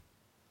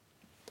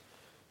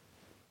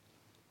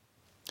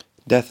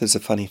Death is a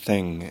funny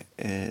thing.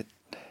 It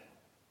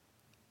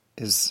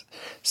is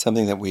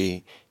something that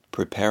we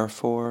prepare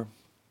for.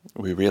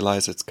 We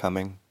realize it's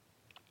coming.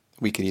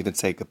 We can even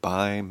say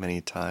goodbye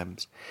many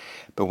times.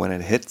 But when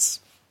it hits,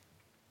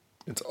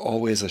 it's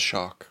always a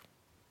shock.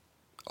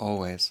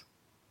 Always.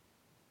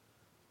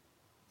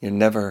 You're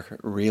never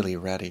really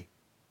ready.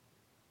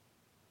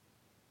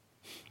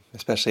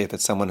 Especially if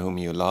it's someone whom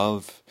you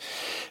love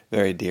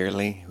very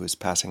dearly, who's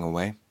passing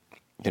away.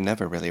 You're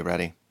never really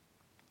ready.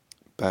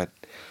 But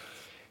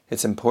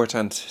it's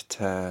important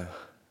to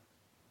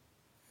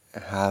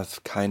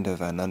have kind of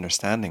an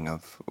understanding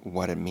of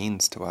what it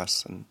means to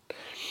us and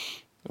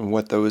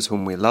what those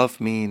whom we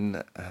love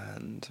mean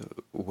and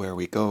where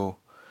we go.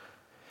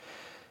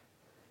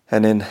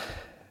 And in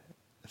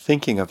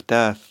thinking of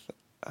death,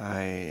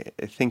 I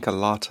think a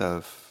lot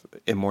of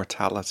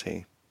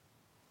immortality.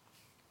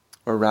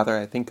 Or rather,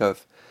 I think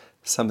of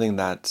something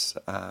that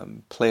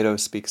Plato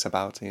speaks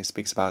about. He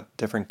speaks about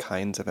different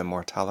kinds of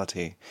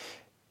immortality,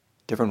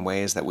 different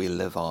ways that we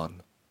live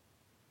on.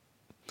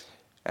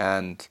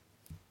 And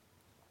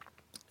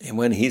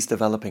when he's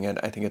developing it,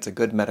 I think it's a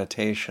good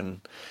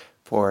meditation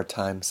for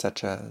times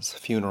such as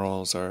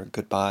funerals or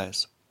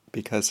goodbyes,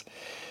 because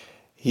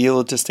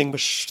he'll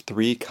distinguish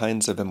three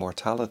kinds of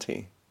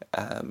immortality.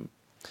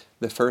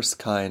 The first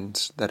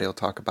kind that he'll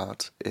talk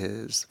about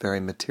is very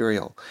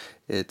material.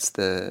 It's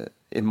the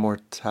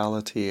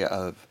immortality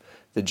of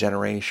the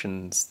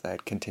generations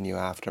that continue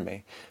after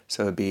me.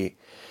 So it'd be,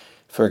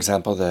 for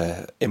example,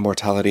 the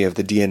immortality of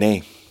the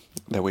DNA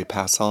that we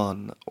pass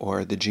on,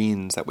 or the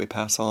genes that we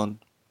pass on.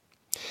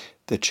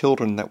 The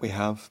children that we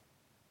have,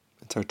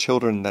 it's our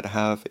children that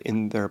have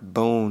in their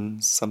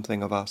bones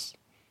something of us.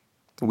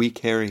 We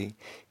carry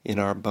in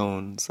our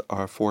bones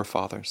our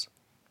forefathers.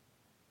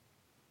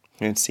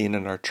 It's seen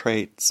in our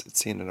traits, it's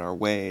seen in our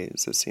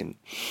ways, it's seen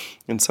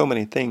in so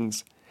many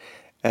things.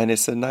 And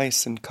it's a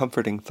nice and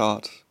comforting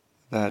thought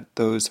that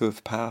those who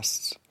have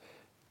passed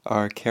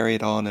are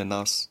carried on in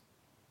us.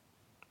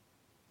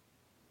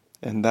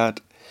 And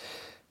that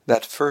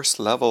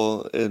first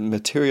level,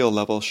 material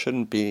level,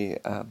 shouldn't be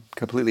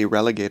completely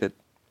relegated.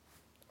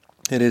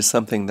 It is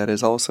something that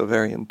is also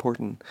very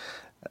important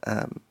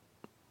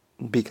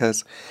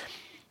because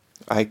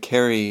I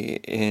carry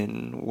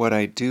in what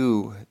I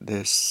do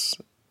this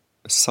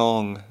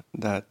song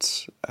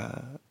that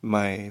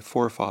my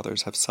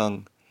forefathers have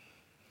sung.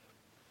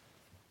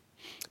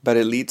 But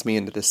it leads me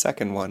into the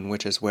second one,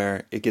 which is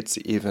where it gets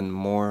even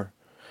more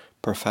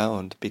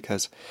profound,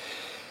 because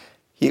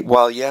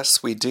while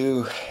yes, we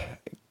do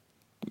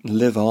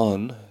live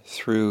on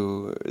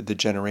through the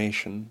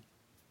generation,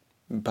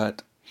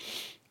 but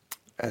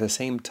at the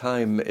same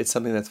time, it's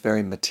something that's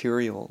very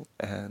material,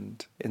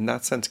 and in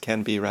that sense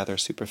can be rather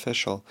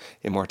superficial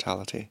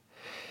immortality.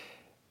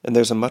 And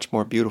there's a much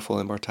more beautiful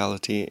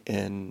immortality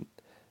in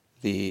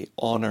the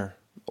honor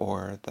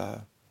or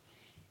the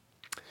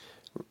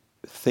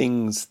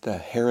things, the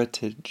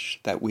heritage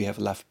that we have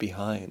left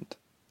behind.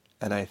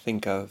 And I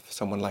think of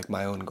someone like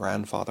my own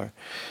grandfather,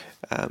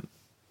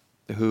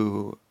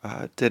 who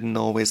didn't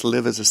always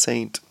live as a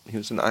saint. He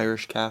was an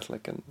Irish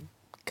Catholic and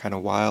kind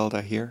of wild,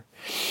 I hear.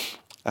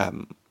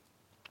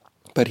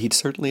 But he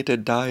certainly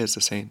did die as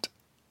a saint.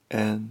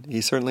 And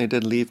he certainly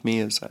did leave me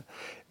as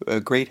a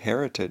great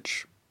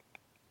heritage.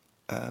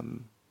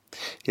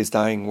 His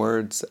dying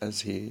words,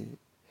 as he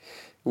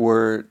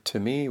were to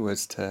me,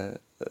 was to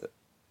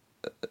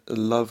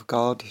love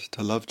God,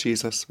 to love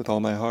Jesus with all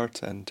my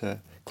heart, and to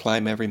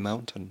climb every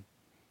mountain.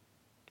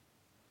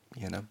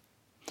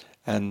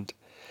 And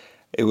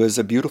it was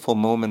a beautiful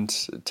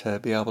moment to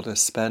be able to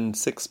spend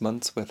 6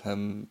 months with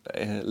him,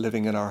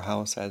 living in our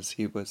house as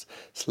he was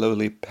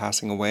slowly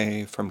passing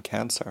away from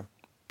cancer,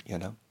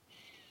 It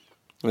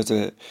was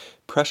a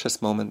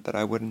precious moment that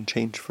I wouldn't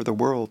change for the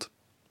world.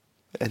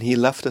 And he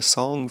left a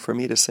song for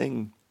me to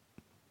sing.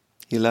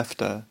 He left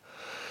a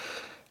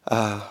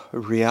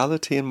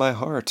reality in my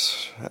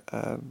heart,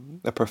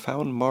 a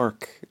profound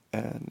mark,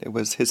 and it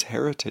was his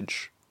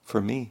heritage for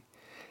me.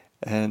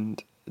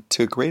 And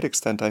to a great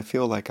extent, I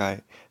feel like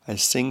I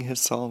sing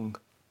his song.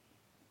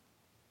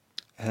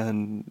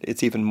 And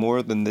it's even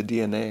more than the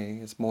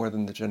DNA, it's more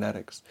than the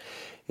genetics.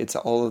 It's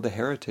all of the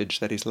heritage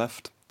that he's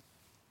left.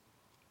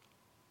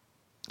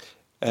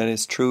 And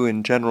it's true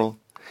in general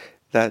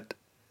that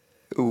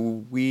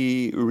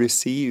we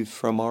receive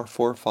from our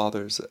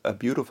forefathers a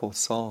beautiful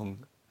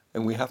song,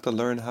 and we have to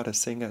learn how to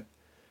sing it.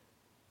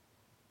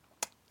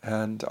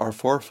 And our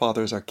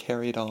forefathers are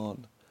carried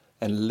on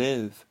and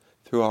live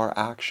through our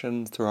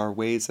actions, through our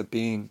ways of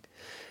being.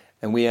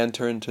 And we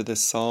enter into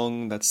this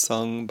song that's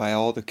sung by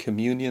all the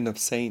communion of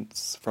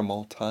saints from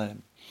all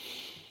time.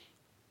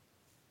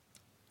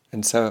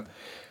 And so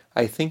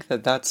I think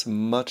that that's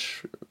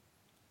much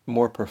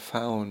more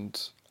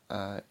profound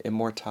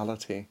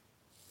immortality.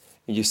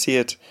 You see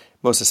it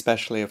most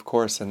especially, of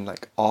course, in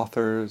like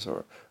authors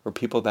or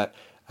people that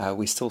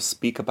we still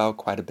speak about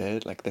quite a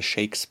bit, like the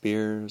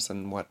Shakespeares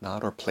and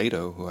whatnot, or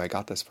Plato, who I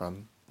got this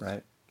from,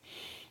 right?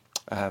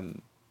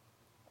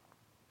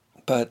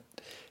 But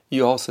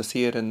you also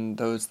see it in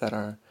those that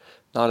are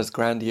not as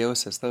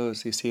grandiose as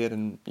those. You see it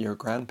in your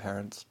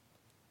grandparents,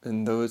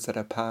 in those that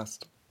have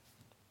passed.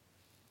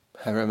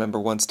 I remember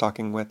once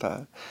talking with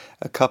a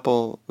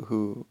couple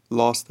who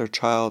lost their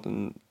child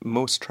in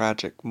most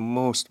tragic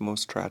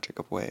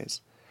of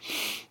ways.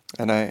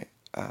 And I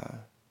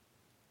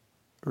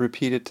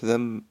repeated to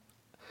them,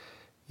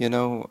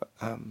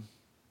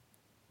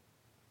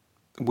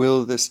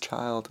 will this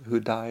child who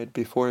died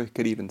before he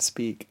could even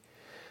speak,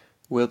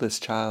 will this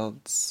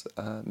child's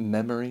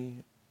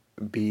memory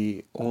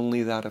be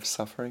only that of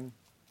suffering?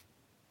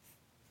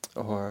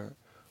 Or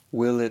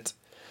will it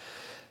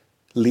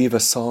leave a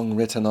song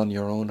written on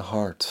your own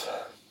heart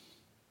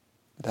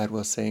that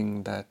will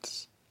sing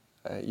that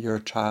your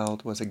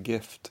child was a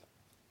gift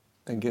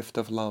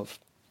of love,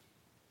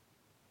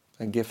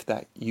 a gift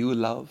that you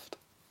loved,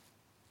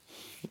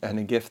 and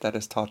a gift that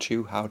has taught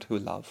you how to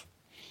love?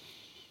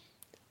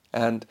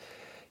 And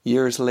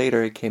years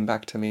later, it came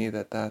back to me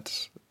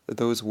that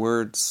those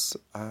words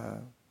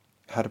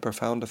had a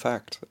profound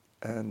effect.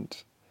 And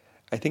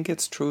I think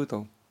it's true,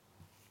 though.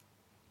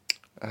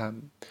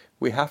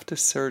 We have to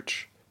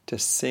search to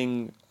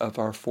sing of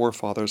our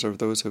forefathers, of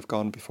those who've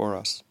gone before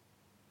us.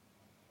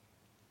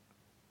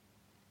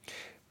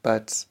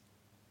 But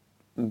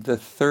the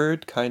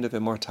third kind of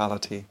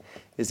immortality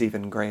is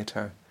even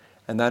greater,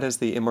 and that is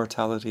the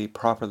immortality,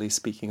 properly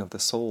speaking, of the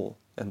soul.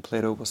 And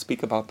Plato will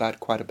speak about that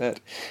quite a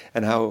bit,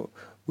 and how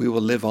we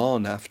will live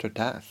on after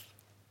death.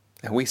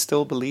 And we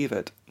still believe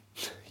it.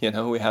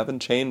 We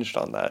haven't changed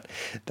on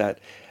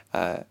that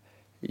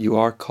you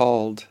are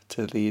called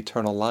to the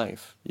eternal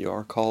life. You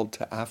are called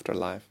to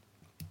afterlife.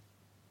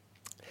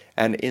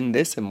 And in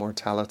this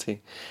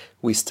immortality,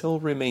 we still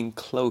remain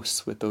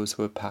close with those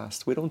who have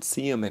passed. We don't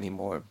see them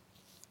anymore.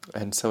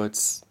 And so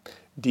it's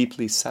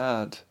deeply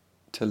sad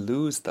to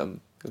lose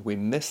them. We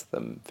miss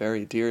them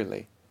very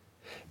dearly.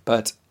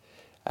 But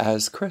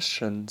as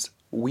Christians,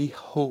 we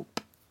hope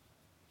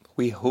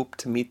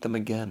to meet them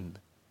again.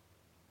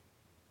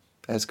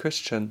 As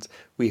Christians,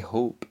 we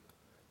hope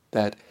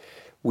that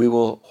we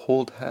will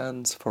hold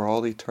hands for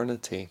all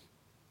eternity.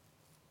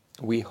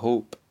 We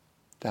hope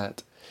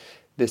that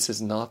this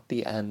is not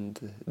the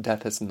end.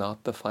 Death is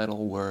not the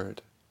final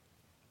word.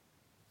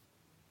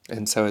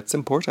 And so it's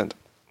important.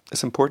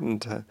 It's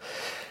important to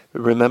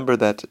remember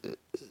that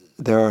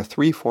there are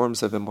three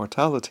forms of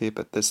immortality,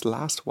 but this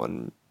last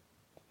one,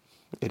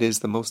 it is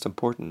the most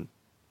important.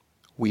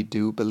 We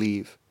do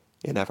believe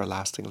in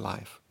everlasting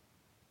life,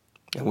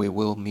 and we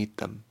will meet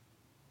them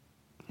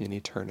in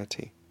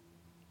eternity.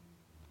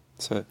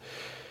 So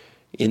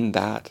in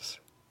that,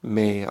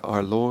 may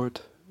our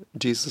Lord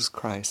Jesus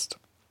Christ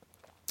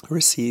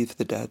receive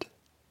the dead,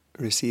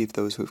 receive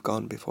those who have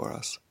gone before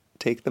us,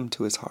 take them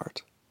to his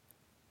heart.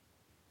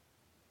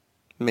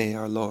 May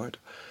our Lord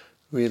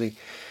really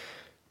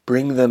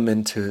bring them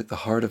into the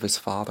heart of his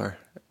Father,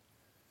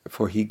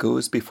 for he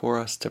goes before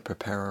us to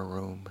prepare a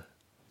room.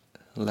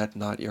 Let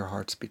not your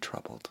hearts be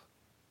troubled,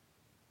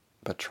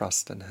 but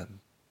trust in him.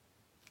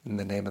 In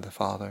the name of the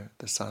Father,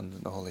 the Son,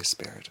 and the Holy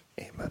Spirit.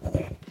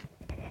 Amen.